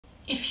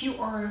If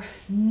you are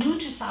new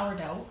to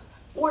sourdough,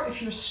 or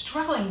if you're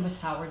struggling with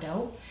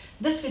sourdough,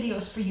 this video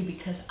is for you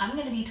because I'm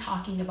going to be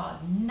talking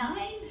about 9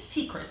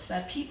 secrets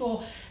that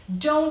people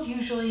don't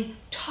usually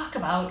talk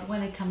about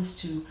when it comes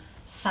to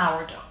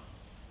sourdough.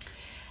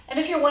 And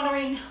if you're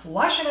wondering,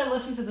 why should I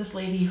listen to this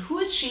lady? Who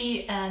is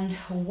she and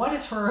what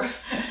is her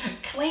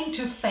claim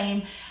to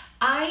fame?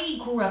 I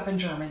grew up in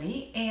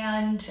Germany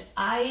and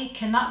I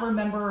cannot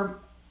remember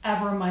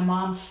ever my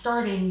mom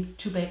starting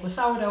to bake with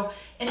sourdough.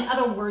 In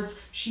other words,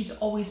 she's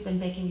always been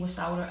baking with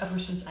sourdough ever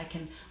since I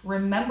can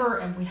remember,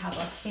 and we have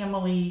a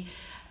family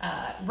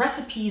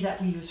recipe that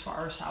we use for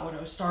our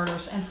sourdough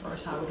starters and for our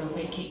sourdough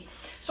baking.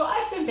 So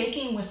I've been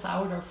baking with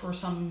sourdough for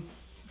some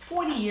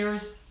 40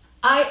 years.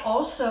 I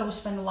also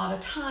spend a lot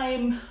of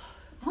time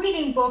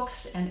reading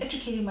books and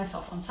educating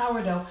myself on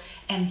sourdough,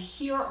 and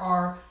here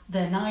are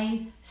the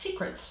 9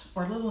 secrets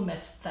or little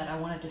myths that I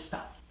want to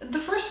dispel. The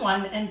first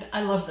one, and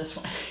I love this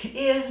one,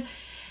 is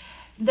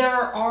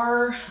there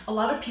are a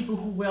lot of people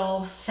who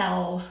will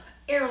sell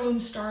heirloom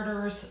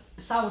starters,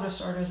 sourdough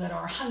starters that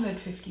are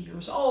 150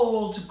 years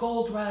old,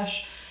 Gold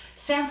Rush,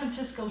 San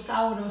Francisco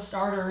sourdough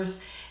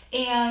starters,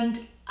 and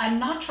I'm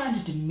not trying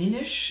to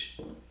diminish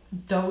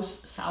those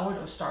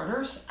sourdough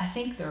starters. I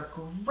think they're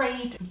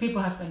great.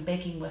 People have been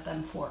baking with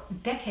them for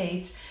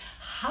decades.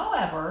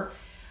 However,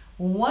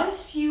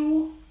 once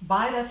you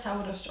buy that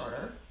sourdough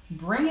starter,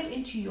 bring it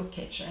into your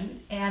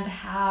kitchen and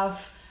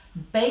have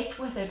baked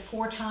with it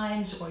 4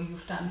 times, or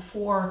you've done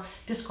 4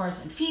 discards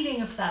and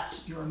feeding if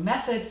that's your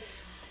method,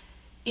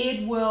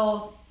 it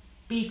will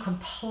be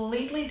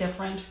completely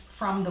different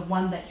from the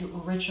one that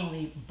you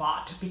originally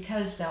bought,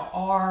 because there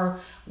are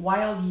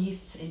wild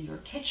yeasts in your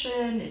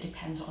kitchen. It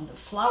depends on the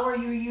flour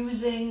you're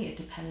using, it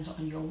depends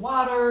on your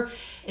water,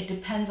 it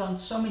depends on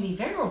so many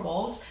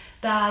variables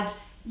that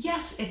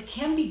yes, it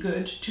can be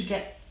good to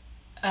get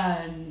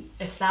an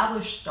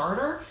established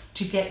starter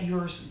to get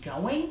yours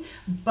going,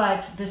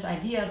 but this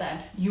idea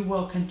that you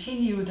will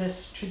continue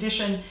this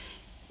tradition,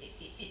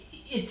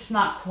 it's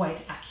not quite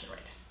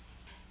accurate.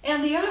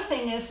 And the other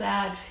thing is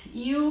that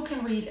you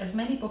can read as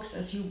many books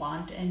as you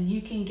want and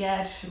you can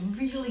get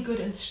really good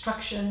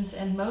instructions,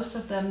 and most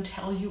of them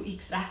tell you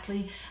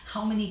exactly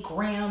how many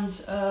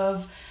grams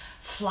of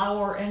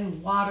flour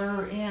and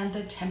water and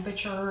the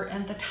temperature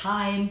and the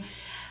time.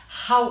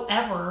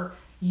 However,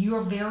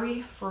 your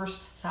very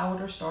first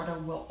sourdough starter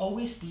will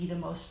always be the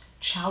most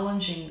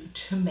challenging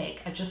to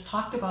make. I just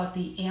talked about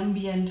the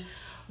ambient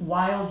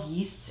wild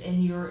yeasts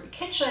in your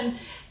kitchen,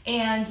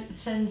 and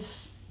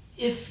since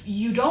if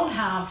you don't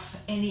have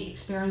any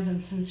experience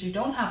and since you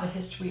don't have a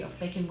history of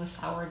baking with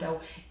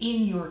sourdough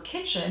in your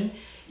kitchen,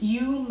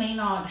 you may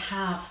not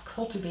have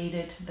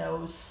cultivated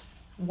those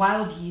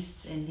wild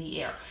yeasts in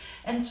the air.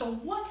 And so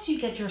once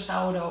you get your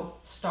sourdough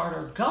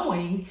starter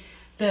going,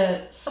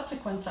 the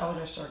subsequent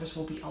sourdough starters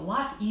will be a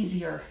lot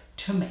easier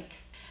to make.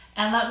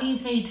 And that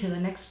leads me to the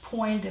next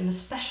point, and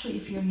especially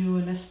if you're new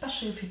and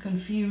especially if you're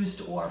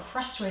confused or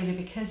frustrated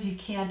because you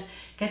can't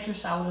get your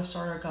sourdough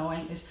starter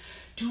going, is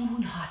do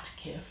not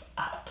give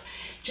up.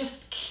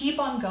 Just keep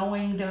on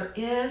going. There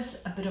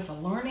is a bit of a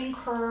learning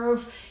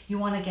curve. You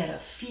want to get a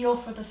feel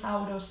for the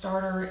sourdough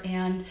starter,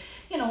 and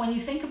you know, when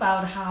you think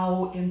about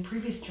how in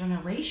previous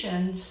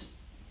generations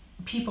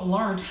people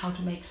learned how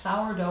to make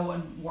sourdough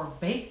and were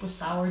baked with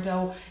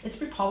sourdough, it's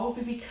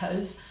probably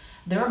because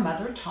their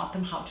mother taught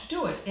them how to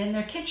do it in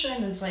their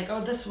kitchen. It's like,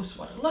 oh, this is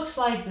what it looks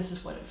like, this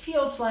is what it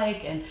feels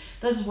like, and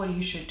this is what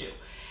you should do.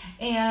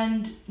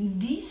 And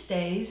these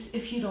days,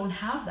 if you don't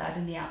have that,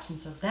 in the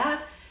absence of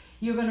that,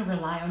 you're going to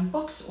rely on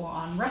books or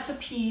on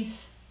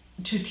recipes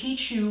to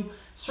teach you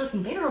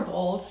certain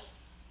variables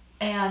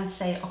and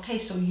say, okay,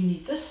 so you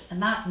need this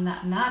and that and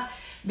that and that,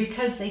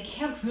 because they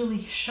can't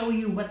really show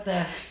you what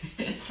the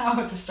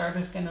sourdough starter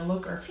is going to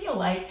look or feel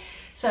like.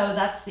 So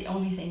that's the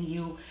only thing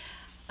you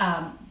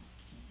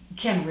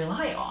can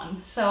rely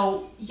on.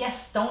 So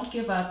yes, don't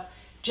give up.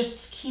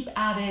 Just keep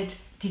at it.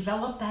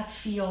 Develop that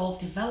feel.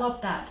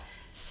 Develop that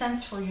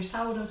sense for your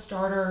sourdough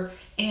starter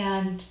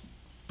and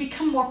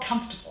become more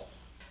comfortable.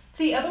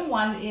 The other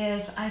one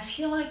is, I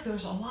feel like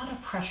there's a lot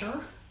of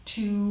pressure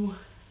to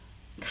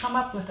come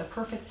up with a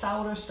perfect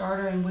sourdough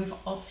starter, and we've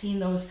all seen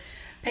those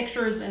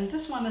pictures, and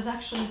this one is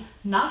actually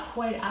not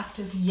quite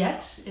active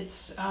yet.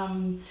 It's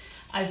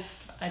I've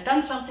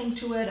done something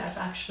to it. I've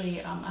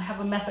actually I have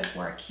a method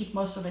where I keep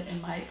most of it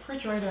in my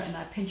refrigerator and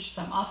I pinch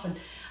some off, and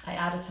I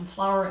added some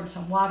flour and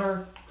some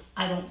water.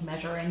 I don't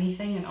measure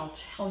anything, and I'll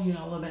tell you in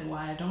a little bit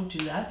why I don't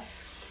do that.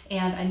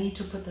 And I need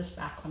to put this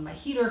back on my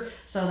heater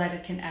so that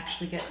it can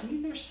actually get, I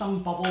mean, there's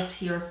some bubbles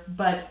here,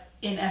 but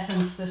in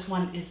essence, this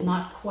one is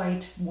not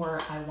quite where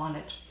I want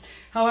it.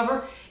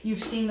 However,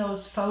 you've seen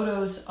those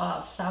photos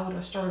of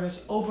sourdough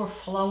starters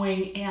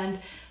overflowing, and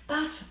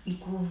that's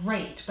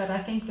great, but I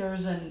think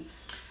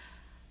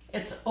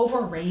it's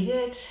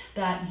overrated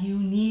that you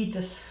need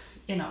this,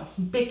 you know,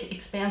 big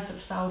expansive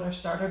sourdough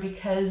starter,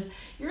 because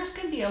yours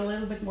can be a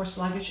little bit more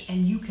sluggish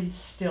and you can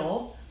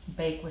still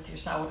bake with your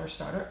sourdough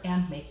starter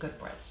and make good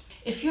breads.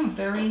 If you're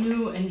very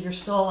new and you're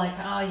still like,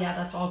 oh yeah,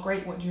 that's all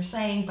great what you're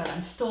saying, but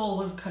I'm still a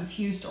little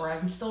confused, or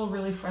I'm still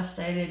really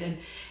frustrated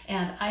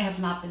and I have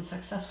not been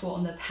successful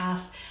in the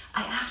past,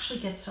 I actually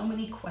get so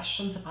many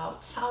questions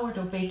about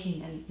sourdough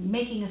baking and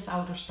making a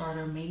sourdough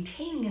starter,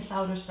 maintaining a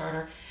sourdough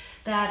starter,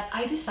 that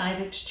I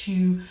decided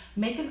to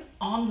make an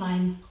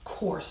online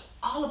course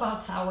all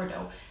about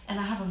sourdough. And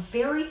I have a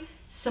very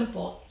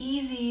simple,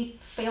 easy,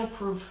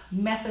 fail-proof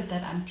method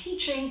that I'm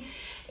teaching,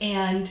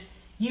 and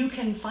you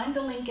can find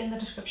the link in the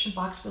description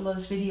box below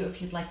this video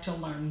if you'd like to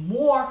learn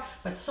more.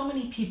 But so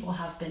many people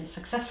have been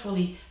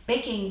successfully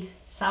baking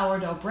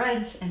sourdough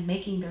breads and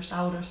making their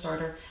sourdough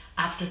starter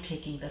after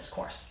taking this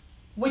course.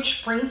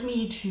 Which brings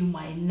me to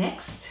my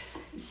next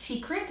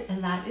secret,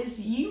 and that is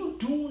you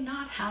do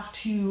not have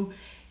to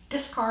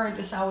discard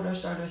the sourdough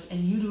starters,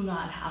 and you do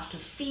not have to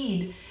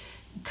feed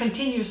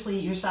continuously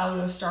your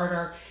sourdough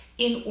starter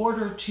in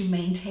order to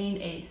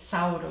maintain a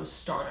sourdough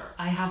starter.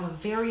 I have a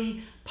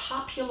very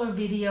popular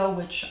video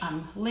which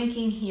I'm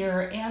linking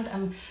here, and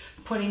I'm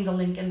putting the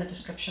link in the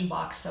description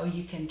box so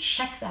you can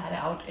check that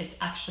out. It's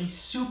actually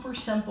super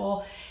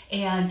simple,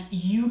 and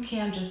you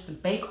can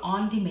just bake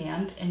on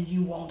demand, and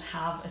you won't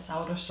have a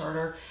sourdough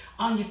starter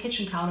on your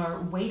kitchen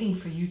counter waiting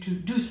for you to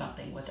do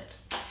something with it.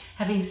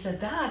 Having said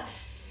that,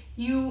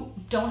 you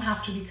don't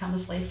have to become a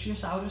slave to your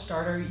sourdough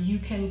starter. You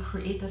can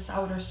create the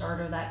sourdough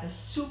starter that is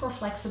super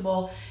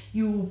flexible.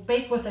 You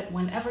bake with it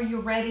whenever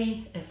you're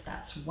ready, if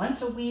that's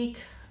once a week,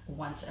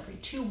 once every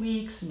 2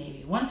 weeks,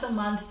 maybe once a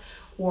month,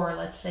 or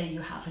let's say you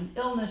have an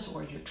illness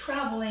or you're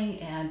traveling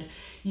and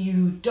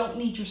you don't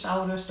need your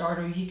sourdough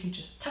starter, you can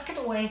just tuck it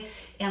away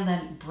and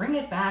then bring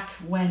it back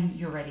when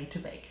you're ready to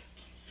bake.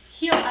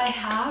 Here I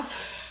have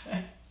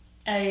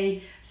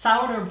a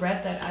sourdough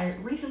bread that I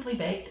recently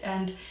baked,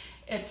 and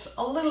it's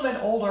a little bit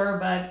older,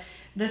 but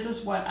this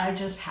is what I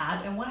just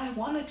had. And what I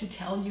wanted to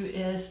tell you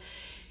is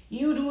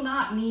you do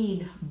not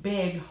need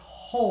big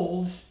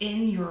holes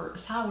in your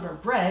sourdough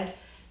bread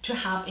to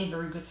have a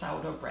very good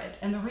sourdough bread.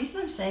 And the reason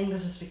I'm saying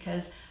this is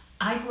because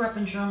I grew up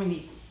in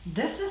Germany.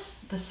 This is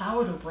the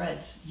sourdough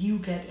breads you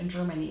get in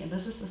Germany, and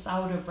this is the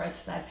sourdough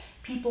breads that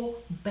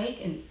people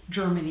bake in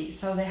Germany.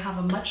 So they have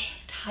a much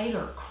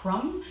tighter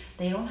crumb.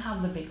 They don't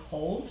have the big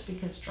holes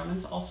because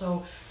Germans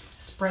also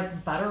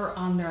spread butter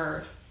on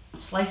their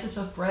slices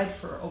of bread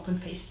for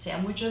open-faced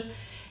sandwiches,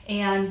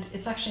 and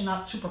it's actually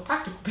not super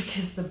practical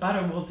because the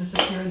butter will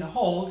disappear in the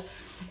holes.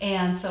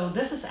 And so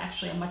this is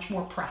actually a much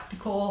more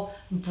practical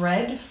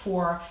bread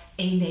for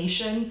a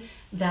nation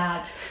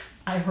that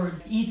I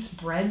heard eats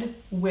bread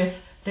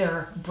with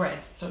their bread.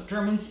 So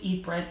Germans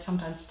eat bread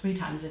sometimes 3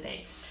 times a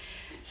day.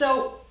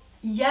 So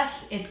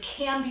yes, it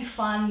can be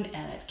fun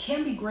and it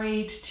can be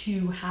great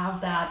to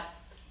have that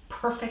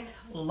perfect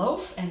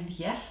loaf, and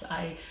yes,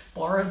 I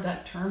borrowed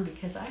that term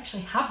because I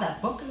actually have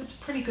that book, and it's a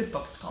pretty good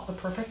book. It's called The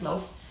Perfect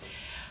Loaf.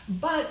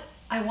 But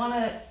I want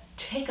to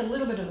take a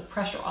little bit of the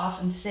pressure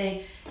off and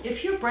say,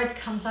 if your bread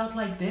comes out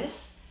like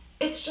this,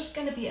 it's just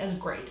going to be as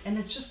great, and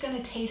it's just going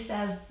to taste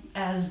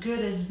as good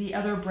as the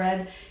other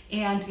bread,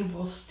 and it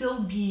will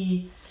still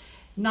be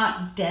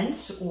not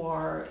dense,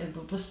 or it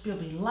will still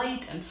be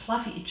light and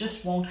fluffy. It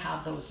just won't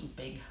have those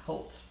big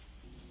holes.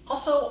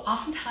 Also,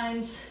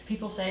 oftentimes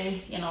people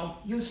say, you know,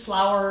 use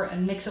flour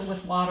and mix it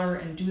with water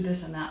and do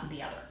this and that and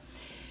the other.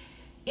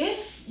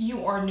 If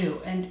you are new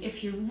and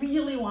if you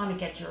really want to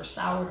get your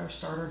sourdough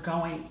starter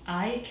going,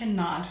 I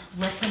cannot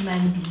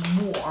recommend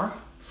more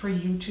for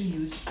you to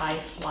use rye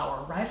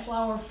flour. Rye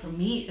flour for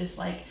me is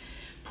like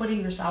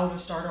putting your sourdough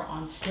starter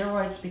on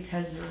steroids,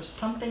 because there's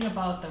something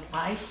about the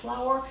rye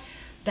flour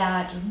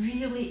that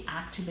really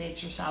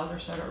activates your sourdough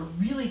starter,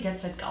 really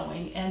gets it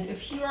going. And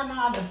if you are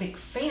not a big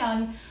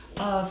fan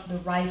of the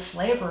rye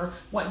flavor,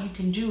 what you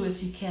can do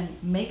is you can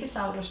make a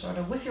sourdough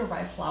starter with your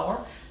rye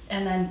flour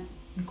and then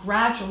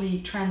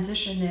gradually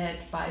transition it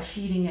by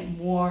feeding it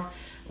more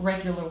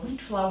regular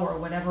wheat flour or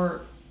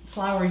whatever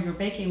flour you're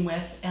baking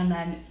with, and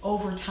then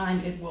over time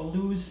it will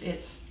lose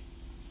its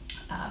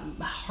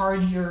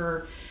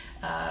hardier,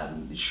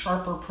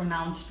 sharper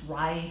pronounced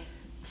rye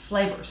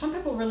flavor. Some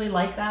people really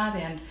like that,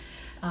 and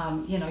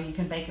you know, you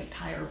can bake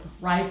entire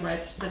rye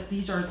breads, but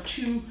these are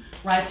 2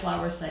 rye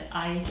flours that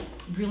I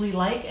really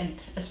like,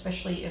 and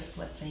especially if,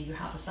 let's say, you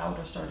have a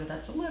sourdough starter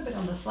that's a little bit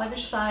on the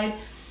sluggish side,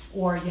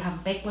 or you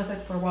haven't baked with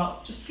it for a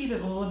while, just feed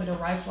it a little bit of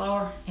rye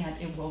flour and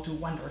it will do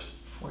wonders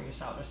for your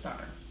sourdough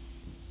starter.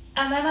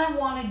 And then I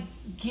want to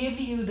give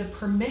you the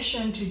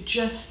permission to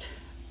just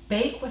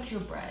bake with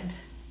your bread,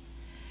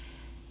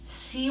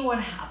 see what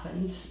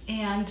happens,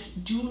 and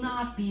do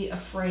not be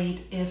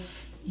afraid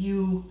if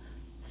you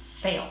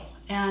fail.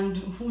 And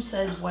who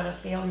says what a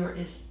failure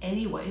is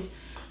anyways?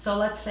 So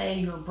let's say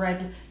your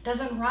bread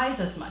doesn't rise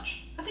as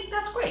much. I think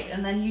that's great.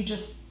 And then you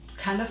just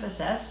kind of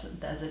assess,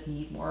 does it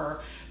need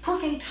more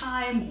proofing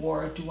time,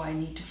 or do I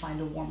need to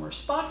find a warmer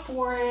spot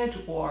for it?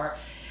 Or,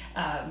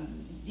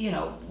 you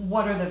know,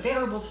 what are the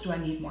variables? Do I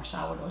need more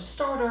sourdough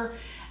starter?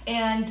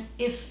 And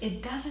if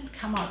it doesn't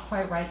come out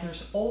quite right,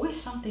 there's always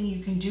something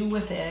you can do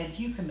with it.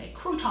 You can make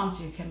croutons,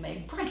 you can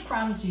make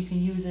breadcrumbs, you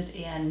can use it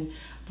in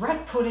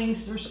bread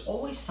puddings. There's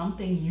always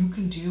something you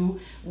can do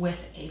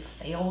with a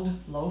failed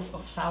loaf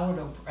of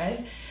sourdough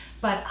bread.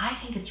 But I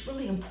think it's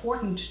really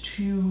important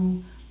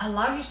to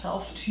allow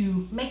yourself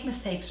to make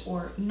mistakes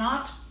or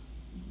not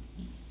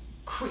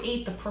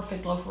create the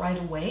perfect loaf right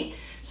away,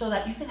 so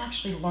that you can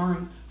actually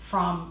learn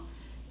from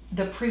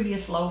the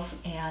previous loaf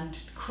and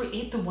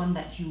create the one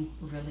that you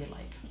really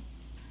like.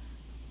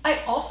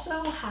 I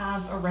also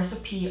have a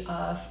recipe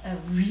of a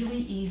really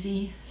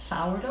easy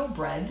sourdough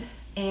bread,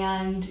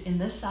 and in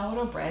this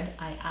sourdough bread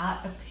I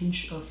add a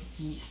pinch of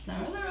yeast.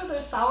 Now there are other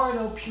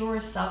sourdough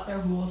purists out there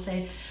who will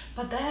say,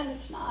 but then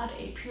it's not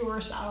a pure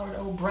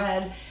sourdough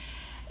bread,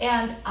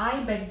 and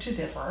I beg to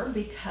differ,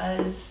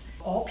 because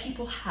all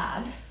people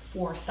had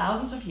for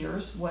thousands of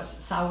years was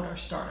sourdough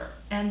starter.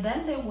 And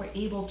then they were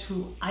able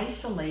to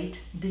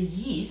isolate the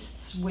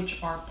yeasts,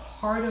 which are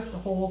part of the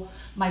whole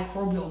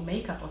microbial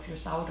makeup of your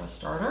sourdough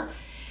starter,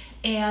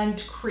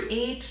 and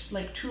create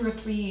like 2 or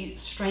 3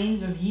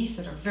 strains of yeast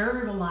that are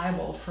very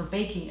reliable for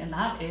baking, and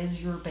that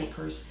is your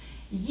baker's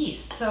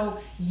yeast.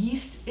 So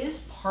yeast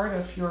is part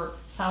of your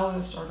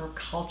sourdough starter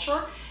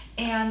culture,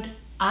 and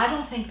I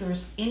don't think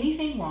there's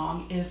anything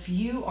wrong if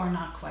you are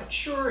not quite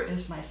sure,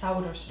 is my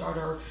sourdough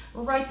starter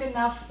ripe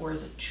enough or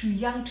is it too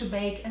young to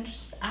bake, and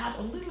just add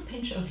a little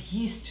pinch of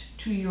yeast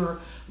to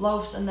your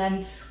loaves. And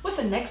then with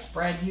the next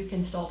bread, you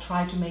can still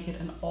try to make it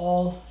an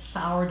all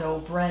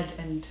sourdough bread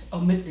and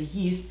omit the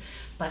yeast.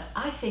 But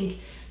I think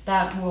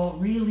that will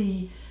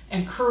really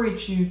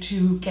encourage you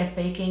to get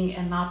baking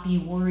and not be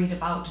worried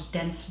about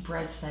dense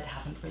breads that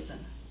haven't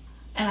risen.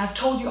 And I've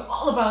told you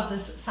all about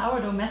this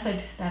sourdough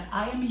method that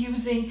I am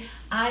using.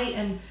 I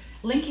am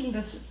linking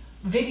this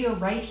video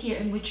right here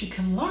in which you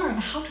can learn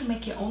how to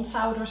make your own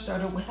sourdough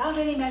starter without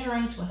any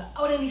measurements,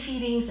 without any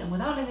feedings, and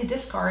without any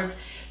discards.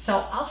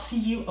 So I'll see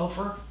you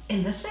over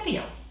in this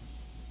video.